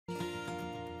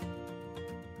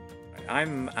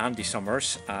I'm Andy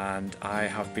Summers and I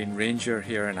have been ranger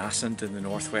here in Assynt in the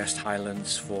Northwest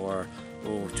Highlands for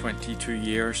 22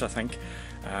 years I think.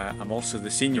 I'm also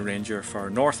the senior ranger for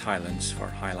North Highlands for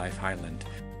High Life Highland.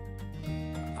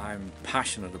 I'm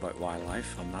passionate about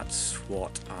wildlife, and that's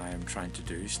what I'm trying to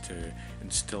do, is to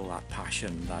instill that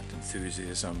passion, that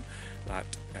enthusiasm, that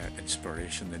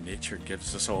inspiration that nature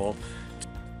gives us all.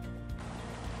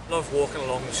 I love walking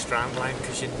along the strand line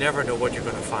because you never know what you're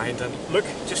going to find. And look,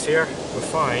 just here we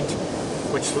find,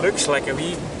 which looks like a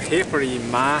wee papery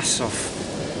mass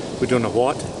of, we don't know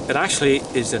what. It actually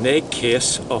is an egg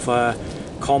case of a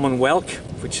common whelk,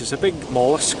 which is a big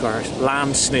mollusk or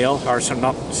land snail, or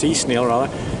not, sea snail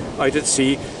rather, out at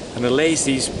sea, and it lays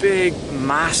these big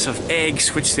massive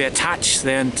eggs which they attach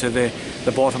then to the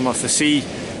bottom of the sea.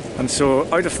 And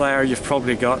so out of there you've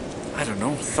probably got, I don't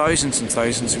know, thousands and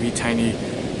thousands of wee tiny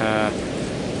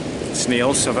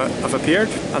snails have appeared,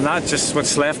 and that's just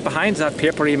what's left behind, that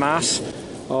papery mass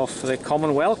of the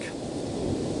common whelk.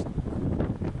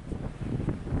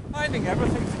 Finding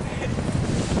everything today.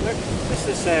 Look,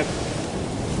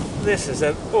 this is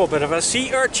a bit of a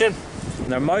sea urchin.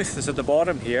 Their mouth is at the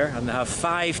bottom here, and they have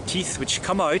 5 teeth which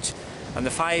come out, and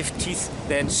the 5 teeth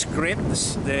then scrape the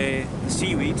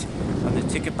seaweed and they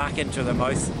take it back into their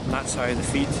mouth, and that's how they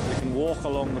feed. They can walk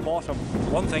along the bottom.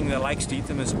 One thing that likes to eat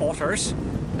them is otters,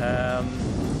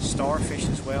 starfish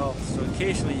as well. So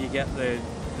occasionally you get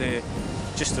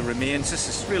just the remains. This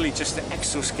is really just the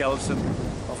exoskeleton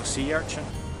of a sea urchin.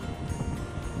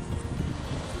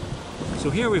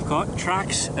 So here we've got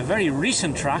tracks, a very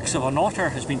recent tracks of an otter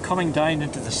has been coming down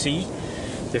into the sea.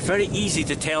 They're very easy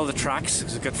to tell the tracks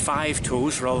because they've got 5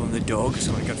 toes rather than the dog,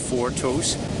 so they've got 4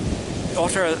 toes. The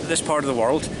otter, this part of the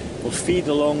world, will feed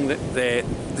along the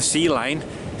sea line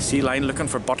looking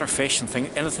for butterfish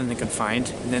and anything they can find,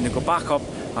 and then they go back up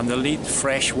and they'll need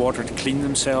fresh water to clean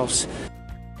themselves.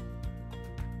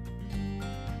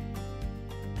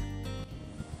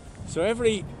 So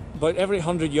about every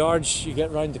 100 yards you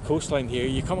get round the coastline here,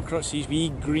 you come across these wee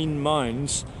green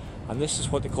mounds, and this is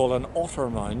what they call an otter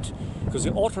mound, because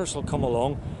the otters will come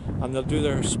along and they'll do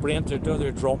their sprint, they'll do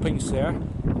their droppings there.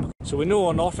 So we know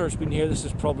an otter's been here. This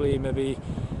is probably maybe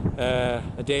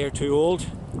a day or 2 old.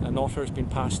 An otter has been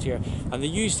passed here, and they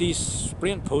use these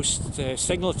sprint posts to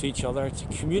signal to each other, to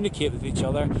communicate with each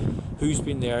other who's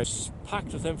been there. It's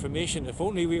packed with information. If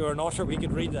only we were an otter we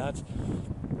could read that.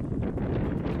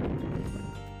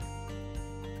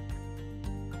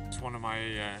 One of my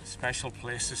special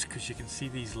places because you can see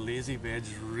these lazy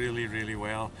beds really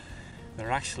well.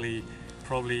 They're actually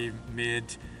probably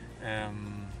made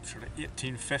sort of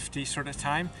 1850 sort of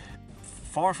time.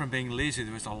 Far from being lazy,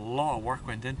 there was a lot of work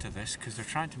went into this because they're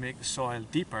trying to make the soil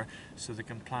deeper so they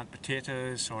can plant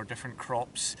potatoes or different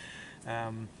crops.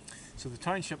 So the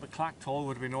township of Clachtoll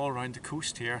would have been all around the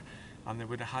coast here, and they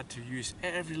would have had to use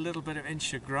every little bit of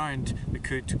inch of ground they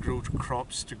could to grow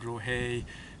crops, to grow hay,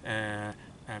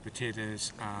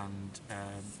 potatoes and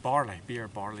barley. Beer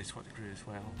barley is what they grew as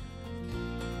well.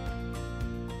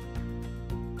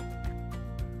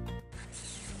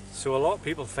 So a lot of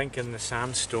people think in the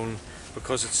sandstone,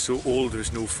 because it's so old,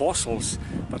 there's no fossils,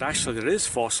 but actually there is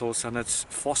fossils, and it's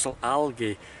fossil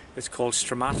algae. It's called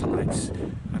stromatolites,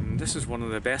 and this is one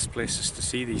of the best places to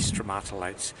see these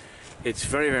stromatolites. It's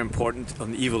very important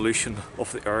on the evolution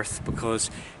of the earth because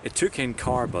it took in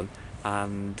carbon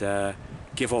and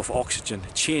give off oxygen,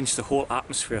 change the whole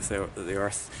atmosphere of the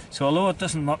earth. So although it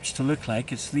doesn't much to look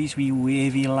like, it's these wee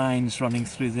wavy lines running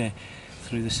through the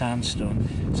sandstone.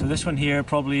 So this one here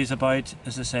probably is about,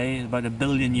 as I say, about 1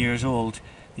 billion years old,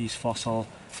 these fossil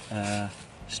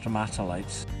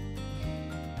stromatolites.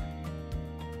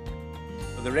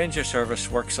 The Ranger Service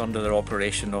works under the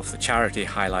operation of the charity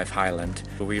High Life Highland.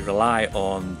 We rely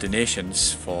on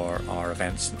donations for our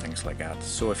events and things like that.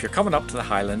 So if you're coming up to the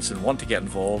Highlands and want to get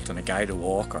involved in a guided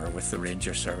walk or with the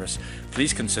Ranger Service,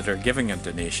 please consider giving a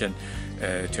donation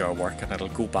to our work, and it'll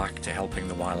go back to helping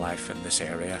the wildlife in this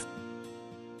area.